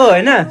आँटिसक्यो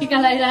होइन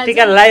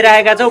टिका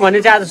लगाइरहेका छौँ भने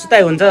चाहिँ आज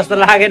सुताइ हुन्छ जस्तो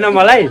लागेन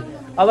मलाई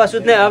अब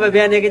सुत्ने अब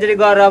बिहान एकैचोटि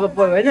गरेर अब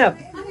होइन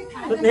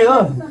सुत्ने हो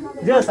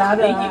जो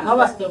साह्रो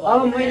अब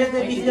मैले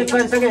चाहिँ बिजनेस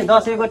गरिसकेँ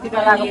दसैँको टिका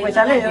लगाएको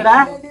पैसाले एउटा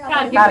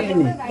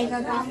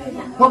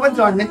म पनि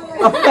चढ्ने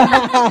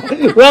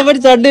उहाँ पनि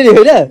चढ्ने नि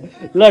होइन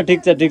ल ठिक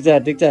छ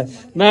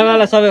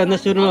मामालाई सबैभन्दा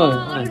सुरुमा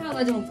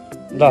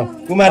ल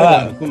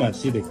कुमार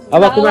सिधै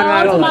अब कुमारमा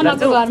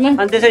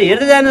अनि त्यसरी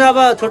हेर्दै जानु अब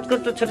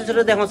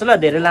छोटो देखाउँछु ल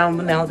धेरै लामो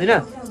पनि देखाउँदिनँ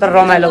तर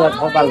रमाइलो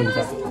पाल हुन्छ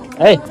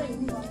है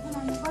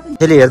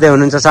फेरि हेर्दै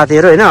हुनुहुन्छ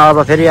साथीहरू होइन अब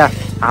फेरि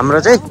हाम्रो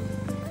चाहिँ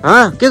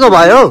के को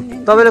भयो हौ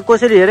तपाईँले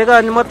कसरी हेरेको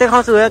अनि म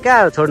देखाउँछु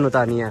क्या छोड्नु त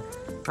अनि यहाँ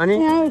अनि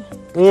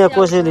यहाँ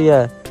कसरी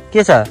यहाँ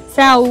के छ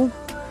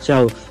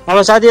स्याउ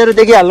अब साथीहरू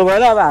देखिहाल्नु भयो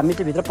ल अब हामी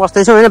चाहिँ भित्र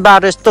पस्दैछौँ होइन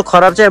बाटो यस्तो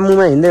खराब चाहिँ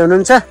मुमा हिँड्दै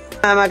हुनुहुन्छ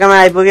मामाकामा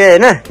आइपुग्यो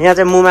होइन यहाँ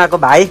चाहिँ मुमाको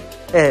भाइ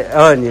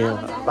हो नि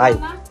भाइ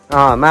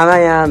मामा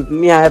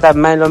यहाँ यता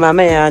माइलो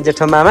मामा यहाँ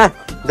जेठो मामा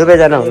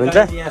दुवैजना हुनुहुन्छ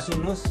यहाँ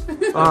सुन्नुहोस्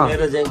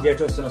मेरो चाहिँ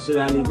जेठो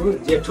ससुरालीको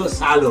जेठो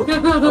सालो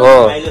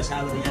माइलो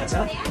सालो यहाँ छ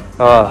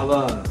अब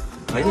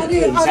होइन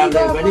त्यो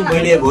हिसाबले पनि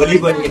मैले भोलि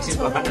पनि एकछिन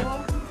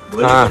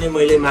भोलि पनि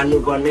मैले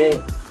मान्नुपर्ने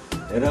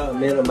र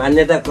मेरो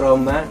मान्यता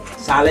क्रममा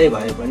सालै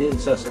भए पनि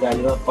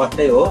ससुरालीमा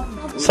कतै हो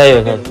सही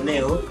हुने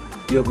हो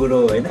यो कुरो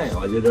होइन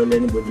हजुरहरूले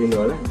नि बुझिदिनु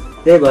होला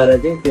त्यही भएर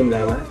चाहिँ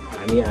तिम्रामा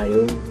हामी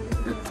आयौँ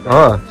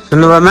हो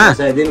सुन्नुभयोमा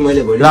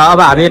मैले ल अब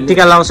हामी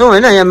टिका लाउँछौँ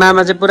होइन यहाँ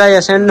मामा चाहिँ पुरा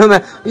यहाँ सानोमा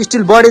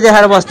स्टिल बडी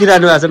देखाएर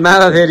बस्दिरहनु भएको छ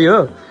मामा फेरि हो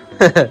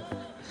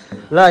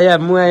ल यहाँ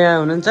मुवा यहाँ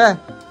हुनुहुन्छ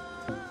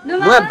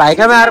मुवा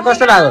भाइकामा आएर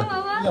कस्तो लाग्यो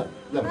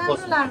ल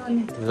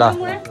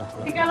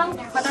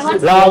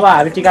अब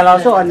हामी टिका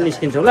लाउँछौँ अनि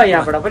निस्किन्छौँ ल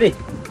यहाँबाट पनि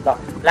ल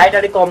लाइट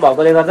अलिक कम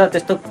भएकोले गर्दा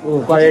त्यस्तो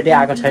क्वालिटी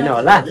आएको छैन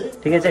होला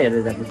ठिकै छ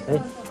हेर्दै जानुहोस् है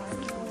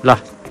ल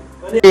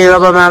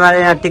अब मामाले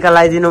यहाँ टिका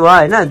लगाइदिनु भयो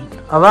होइन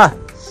अब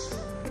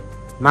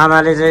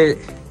मामाले चाहिँ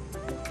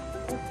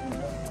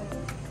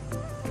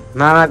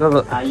मामाको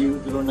आयु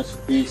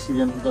द्रोणस्पति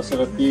श्रीजन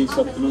दशरथी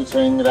शत्रु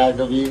स्वयं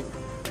राघवी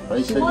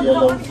ऐश्वर्य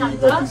लौकी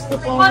प्रतिष्ठ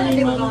पाउने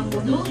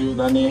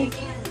जीवधने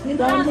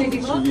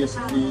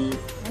सूर्यश्री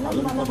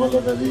अनन्त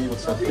बलधरी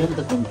सत्यन्त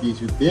कुन्ती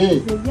सुते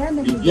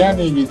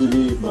विज्ञानी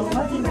विदुले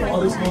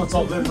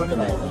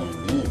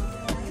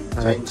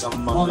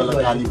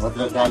मङ्गलकाली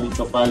भद्रकाली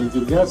कपाली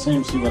दुर्गा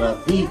स्वयं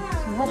शिवरात्रि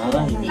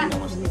नारायणी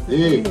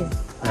नमस्ते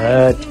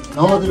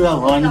नवदुर्गा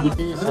भवानीको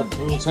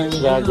शत्रु छैन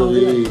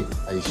राघवे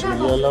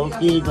ऐश्वर्य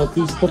लौकी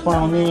गतिस्थ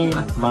पाउने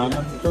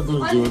मानन्त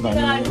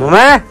दुर्योधने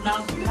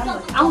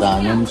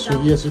दानम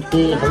सूर्य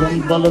सुते हलन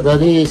बल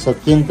धरे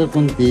सत्यन्त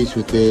कुन्ती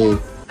सुते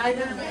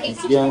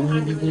ज्ञानी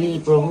विग्रे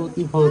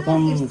प्रभुति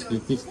भौतम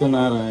कृतिस्थ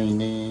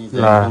नारायणे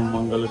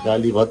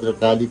मङ्गलकाली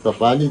भद्रकाली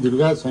कपाली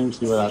दुर्गा स्वयं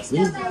शिवरात्रि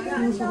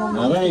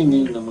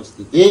नारायणी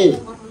नमस्ते।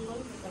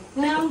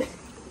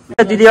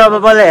 दिदी अब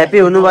बल्ल ह्याप्पी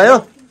हुनुभयो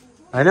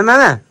होइन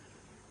मामा?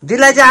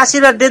 दिदीलाई चाहिँ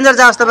आशीर्वाद डेन्जर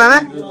जाओस् त मामा।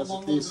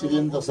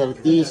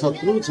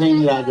 शत्रु छैन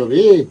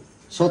राघवे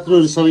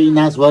शत्रुहरू सबै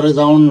नाश भएर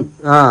जाउन्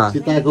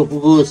सीताको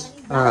पुगोस्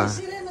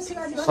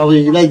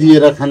सबैलाई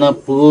दिएर खान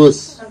पुगोस्।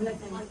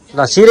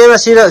 ल शिरमा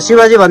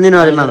शिवजी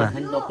भनिदिनु अरे मामा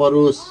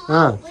नपरोस्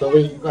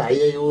सबैको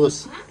हाई होस्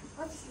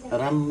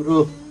राम्रो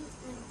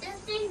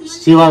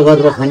सेवा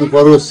गरेर खानु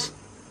परोस्।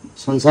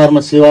 संसारमा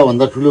सेवा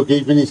भन्दा ठुलो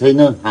केही पनि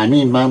छैन।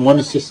 हामी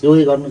मनुष्य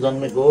सेवै गर्नु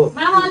जन्मेको हो।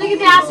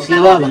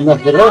 सेवा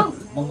भन्दाखेरि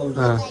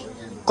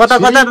कता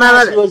कता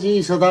मामा शिवजी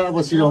सदा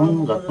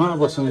बसिरहन् घटमा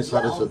बस्ने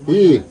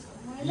सरस्वती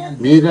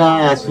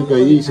मेरा आँसु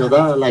कही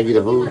सदा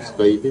लागिरहोस्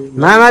कहिले।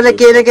 मामाले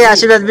केही न केही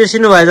आशीर्वाद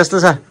बिर्सिनु भयो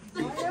जस्तो छ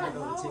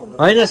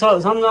होइन?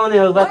 सम्झाउने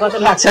हो बा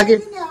कता लाग्छ कि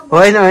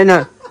होइन?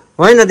 होइन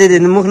होइन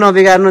दिदी मुख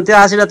नबिगार्नु त्यो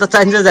आशीर्वाद त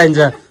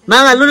चाहिन्छ।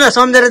 मामा लु न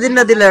सम्झेर दिनु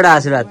न दिल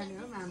एउटा आशीर्वाद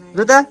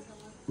लु त।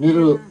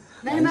 मेरो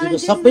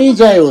सबै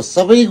जय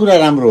होस् सबै कुरा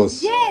राम्रो होस्।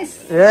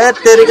 ए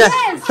तेरिका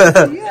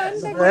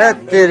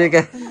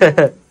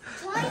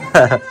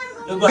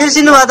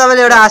बिर्सिनु भयो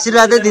तपाईँले एउटा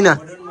आशीर्वादै दिन।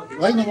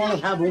 होइन मलाई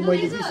थाहा भयो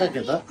मैले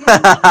दिइसकेँ त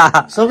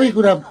सबै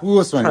कुरा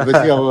पुगोस्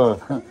भनेपछि अब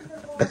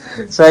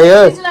सही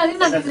हो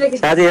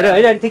साथीहरू।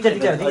 होइन ठिक छ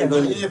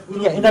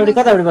यतापट्टि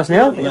कतापट्टि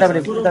बस्ने हो? यतापट्टि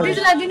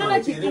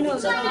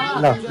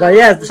ल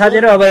यहाँ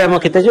साथीहरू अब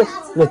म खिच्दैछु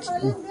ल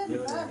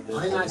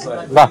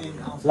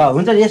ल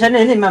हुन्छ नि यसरी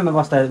नै होइन मामा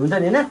बस्दा हुन्छ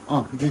नि होइन?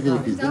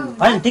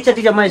 ठिक छ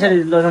म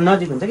यसरी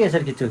नजिक हुन्छ कि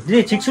यसरी खिच्छु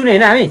दिदी ठिक छु नि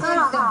होइन हामी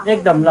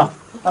एकदम। ल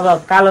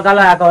अब कालो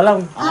कालो आएको होला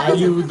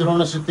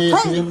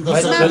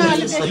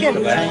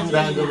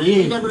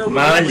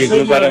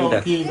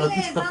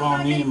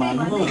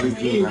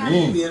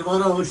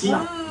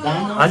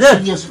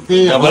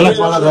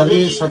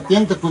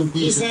सत्यन्त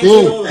कुन्ती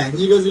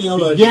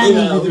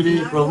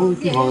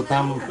प्रभुति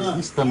भौताम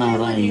कृतिस्थ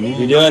नारायणी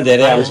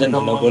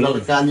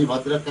काली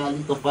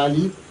भद्रकाली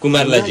कपाली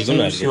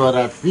कुमारलाई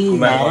शिवरात्रि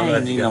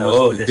नारायणी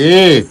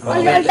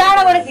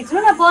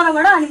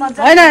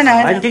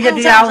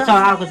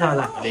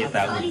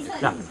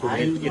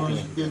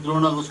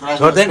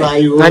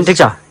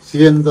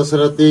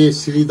दशरथे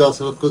श्री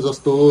दशरथको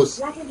जस्तो होस्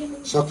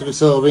शत्रु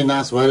सबै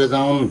नाश भएर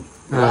जाउन्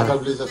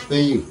राघवले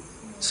जस्तै।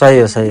 सही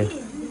हो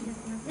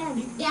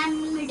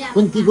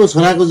कुन्तीको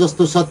छोराको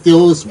जस्तो सत्य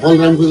होस्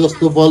बलरामको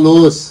जस्तो बल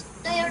होस्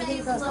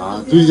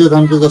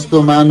दुर्योधनको जस्तो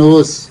मान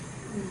होस्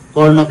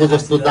कर्णको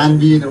जस्तो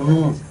दानवीर हुनु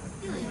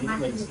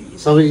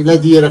सबैलाई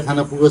दिएर खान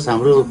पुगोस्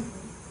हाम्रो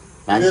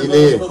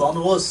भान्जीले।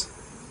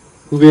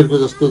 कुबेरको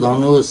जस्तो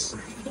धन होस्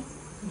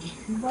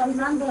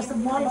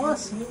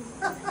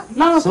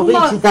सबै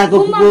चिताको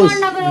पुगोस्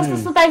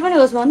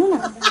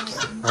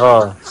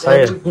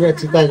कुरा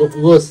चिताको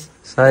पुगोस्।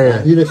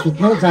 हामीले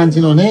सुत्न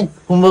चाहन्छौँ भने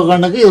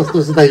कुम्भकर्णकै जस्तो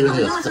सुताइ पनि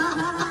होस्।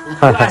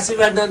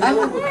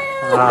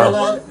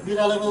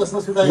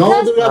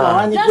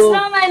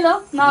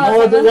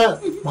 नवदुर्गा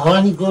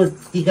भवानीको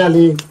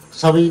टिकाले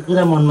सबै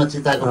कुरा मनमा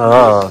चिताको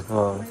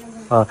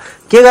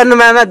के गर्नु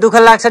मामा दुःख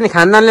लाग्छ नि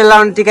खानदानले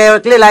लाउने टिका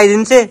एक्लै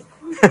लगाइदिन्छ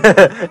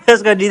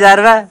यसको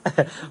डिजारमा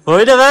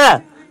होइन मामा?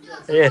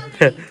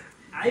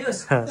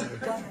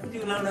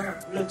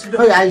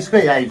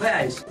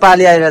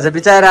 पाली आइरहेछ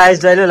बिचरा आइस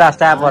जहिले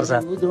लास्ट आए पर्छ।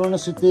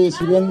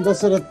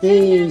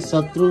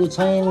 शत्रु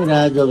छैन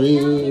राघवे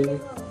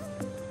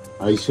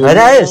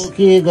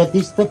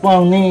गतिस्थ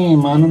पाउने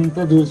मानन्त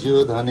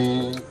दुर्योधने।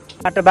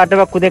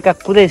 बाटोमा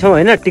कुदैछौँ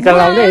होइन टिका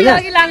लाउने होइन?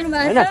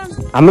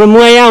 हाम्रो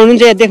मुवा यहाँ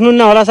हुनुहुन्छ देख्नु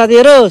न होला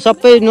साथीहरू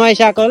सबै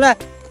नुहाइसकेको होला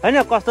होइन?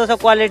 कस्तो छ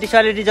क्वालिटी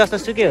स्वालिटी जस्तो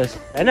सुकै होस्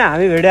होइन?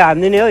 हामी भिडियो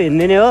हान्दिने हो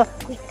हिँड्दिने हो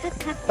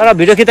तर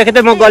भिडियो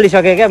खिच्दा म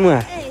गलिसकेँ क्या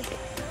मुवा।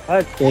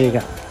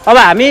 अब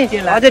हामी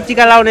अझै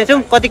टिका लाउने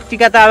छौँ। कति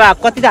टिका त अब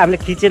कति त हामीले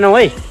खिचेनौँ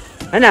है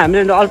होइन?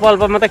 हामीले अल्प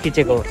मात्रै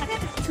खिचेको हो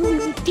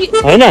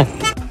होइन?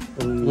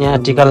 यहाँ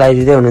टिका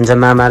लगाइदिँदै हुनुहुन्छ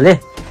मामाले।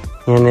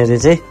 यहाँनिर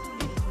चाहिँ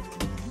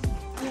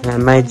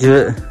माइजू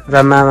र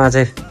मामा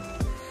चाहिँ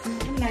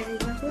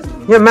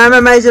यो मामा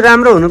माइजू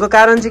राम्रो हुनुको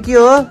कारण चाहिँ के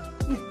हो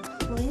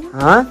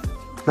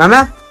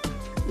मामा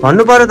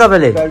भन्नु पर्यो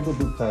तपाईँले?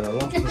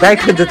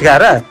 गाईको दुध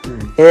खाएर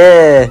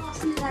ए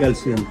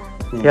क्याल्सियम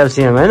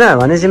होइन?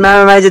 भनेपछि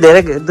मामा माइजू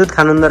धेरै दुध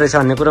खानुहुँदो रहेछ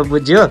भन्ने कुरो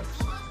बुझ्यो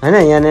होइन?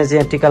 यहाँनिर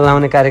चाहिँ टिका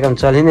लाउने कार्यक्रम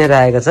चलि नै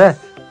रहेको छ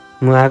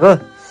मुवाको।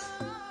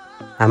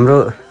 हाम्रो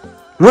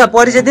मुवा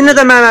परिचय दिनु त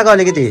मामाको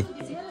अलिकति।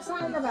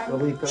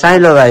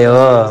 साइलो भाइ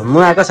हो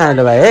मुवाको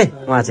साइलो भाइ है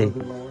उहाँ चाहिँ।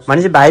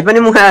 भनेपछि भाइ पनि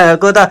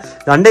मुवाको त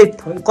झन्डै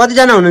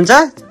कतिजना हुनुहुन्छ?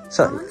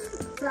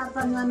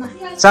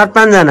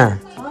 4-5 जना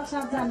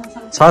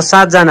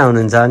 6-7 जना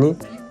हुनुहुन्छ अनि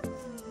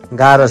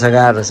गाह्रो छ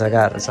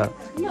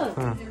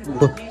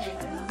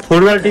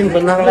फुटबल टिम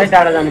खोज्नको लागि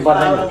टाढा जानु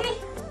पर्दैन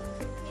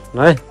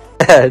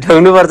है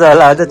ढुङ्नु पर्छ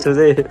होला अझ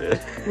छुँदै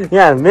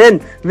यहाँ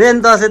मेन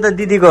दसैँ त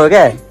दिदीको हो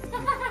क्या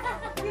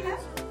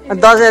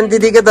दसैँ अनि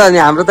दिदीकै त अनि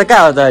हाम्रो त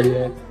कहाँ हो त अहिले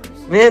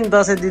मेन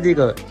दसैँ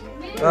दिदीको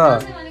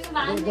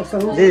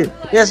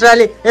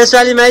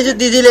यसपालि माइजू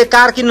दिदीले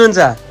कार किन्नुहुन्छ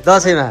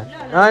दसैँमा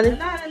अनि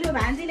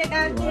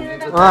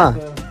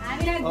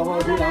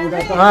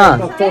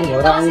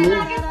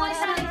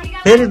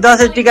फेरि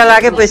दसैँ टिका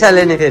लागे पैसा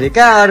लिने फेरि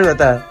कहाँ अरू हो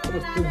त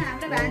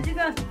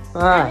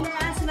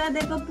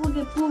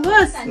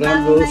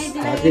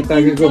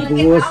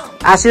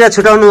आशीर्वाद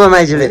छुटाउनु भयो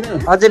माइजूले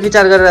अझै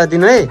विचार गरेर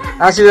दिनु है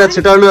आशीर्वाद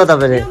छुटाउनु हो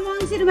तपाईँले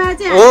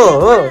हो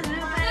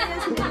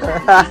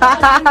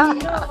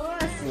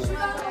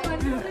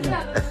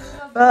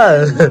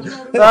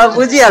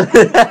बुझिहाल्नु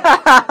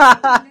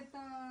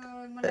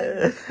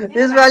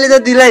यसपालि त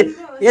दिलाई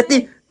यति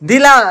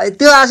दिला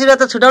त्यो आशीर्वाद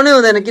त छुटाउनै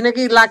हुँदैन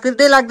किनकि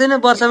लाग्दैन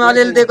वर्षमा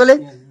अलिअलि दिएकोले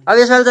अब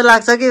यसपालि त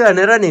लाग्छ कि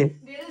भनेर नि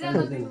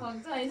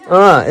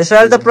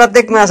यसपालि त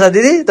प्रत्येकमा छ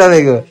दिदी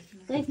तपाईँको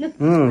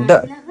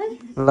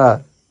ल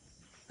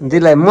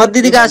दिदीलाई म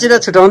दिदीको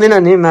आशीर्वाद छुटाउँदिनँ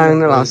नि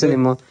माग्न लाउँछु नि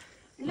म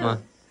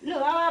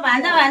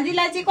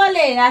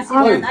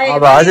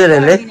अब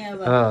हजुरहरूले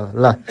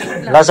ल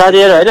ल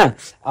साथीहरू होइन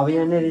अब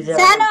यहाँनिर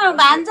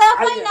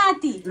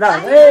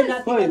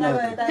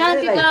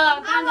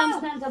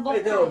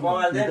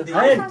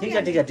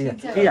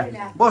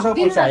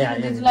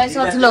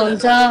सजिलो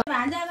हुन्छ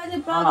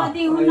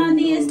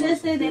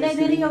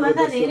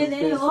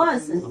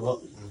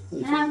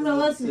राम्रो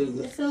होस्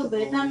यसो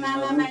भेट्न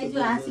मामा माइजू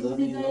हाँसी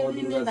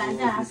मेरो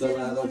भान्जा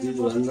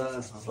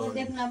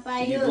देख्न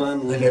पाइयो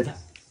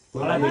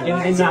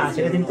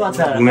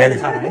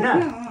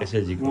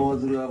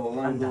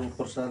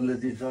प्रसादले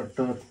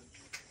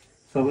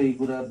सबै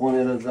कुरा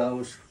बनेर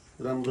जाओस्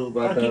राम्रो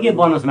के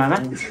बनोस् मामा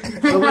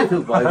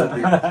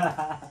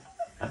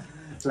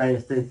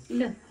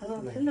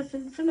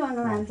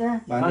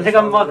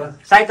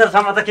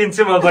साइकलसम्म त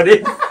किन्छु म पनि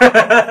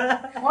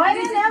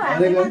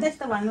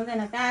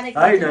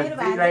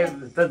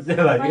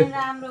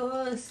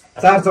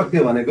चार चक्के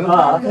भनेको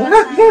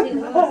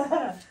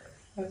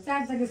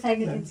 4 चक्के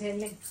साइकल किन्छ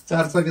यसले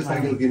 4 चक्के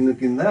साइकल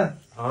किन्दा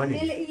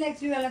यसले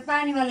इलेक्ट्रिक वाला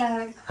पानी वाला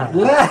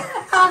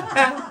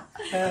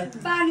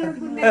पानीमा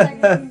कुद्ने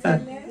साइकल किन्छ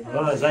यसले हो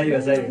सही हो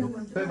सही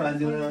खै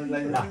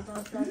मान्छेलाई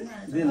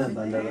दिन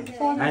भन्दा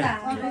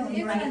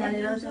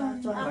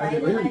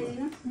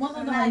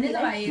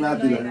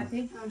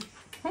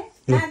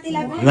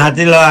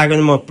नाति लगाएको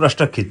म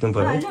प्रश्न खिच्नु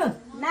पर्यो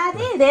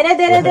नाति धेरै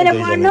धेरै धेरै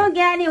पढ्नु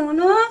ज्ञानी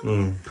हुनु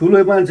ठुलो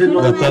मान्छे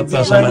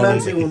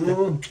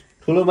हुनु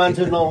ठुलो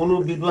मान्छे नहुनु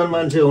विद्वान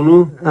मान्छे हुनु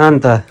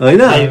अन्त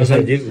हैन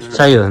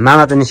सही हो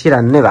मामा त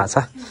निस्किरहनु नै भएको छ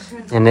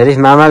यहाँनिर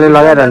मामाले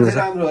लगाइरहनु छ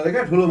राम्रो हो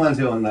क्या ठुलो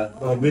मान्छे भन्दा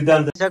विद्वान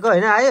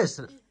होइन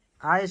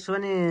आयुष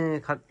पनि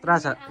खतरा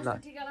छ ल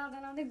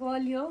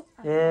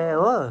ए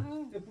हो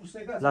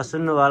ल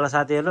सुन्नु भयो होला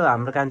साथीहरू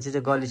हाम्रो कान्छी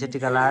चाहिँ गली छ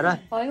टिका लाएर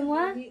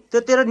त्यो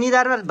तेरो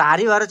निधारमा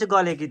भारी भएर चाहिँ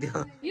गल्यो कि त्यो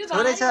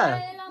छोरै छ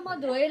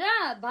धोएर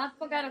भात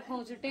पकाएर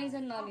खुवाउँछु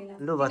टेन्सन नलिन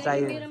लु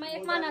बचाइयो मेरोमा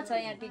एक माना छ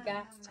यहाँ टिका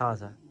छ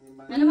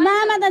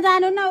मामा त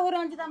जानु न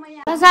उरन्छु त म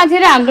यहाँ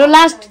साथीहरु हाम्रो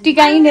लास्ट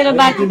टिका यिनीहरु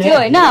बाँकी थियो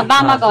हैन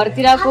मामा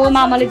घरतिरको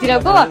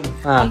मामालेतिरको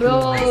हाम्रो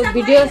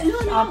भिडियो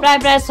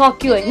प्राय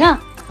सक्यो हैन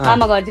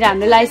मामा घरतिर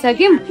हामीले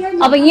लाइसक्यौं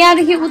अब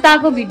यहाँदेखि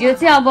उताको भिडियो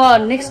चाहिँ अब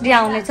नेक्स्ट डे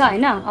आउने छ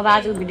हैन अब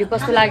आजको भिडियो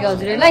कस्तो लाग्यो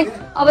हजुरहरुलाई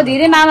अब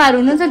धेरै मामाहरु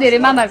हुनुहुन्छ धेरै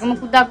मामाहरुकोमा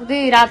कुद्दै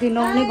राति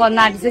 9 नै बन्न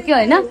आँटिसक्यो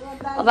हैन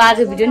अब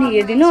आजको भिडियो नि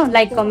हेरिदिनु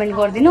लाइक कमेन्ट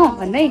गरिदिनु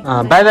भन्दै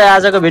बाइ बाइ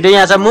आजको भिडियो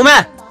यहाँ छ मुमा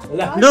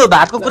लु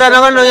भातको कुरा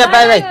नगर्नु यहाँ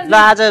बाइ बाइ ल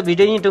आज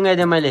भिडियो नि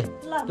टुङ्गाइदिए मैले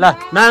ल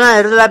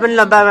मामाहरुलाई पनि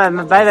ल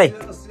बाइ बाइ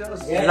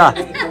ल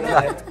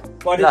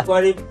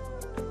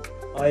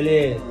अहिले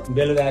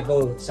बेलुकाको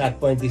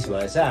 7:35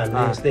 भएछ हामी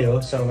यस्तै हो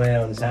समय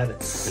अनुसार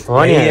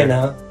होइन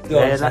त्यो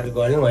अनुसार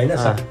गर्यौं हैन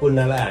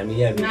सम्पूर्णलाई हामी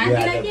यहाँ भिडियो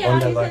आज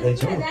बन्द गर्दै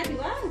छौं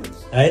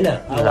हैन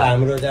अब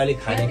हाम्रो चाहिँ अलि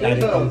खाने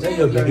कार्यक्रम छ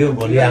यो भिडियो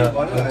भोलि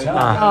आउँछ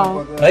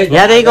है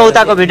यहाँदेखिको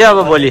उताको भिडियो अब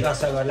भोलि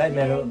दर्शकहरुलाई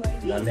मेरो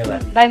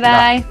धन्यवाद बाइ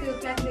बाइ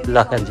ल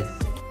कान्छी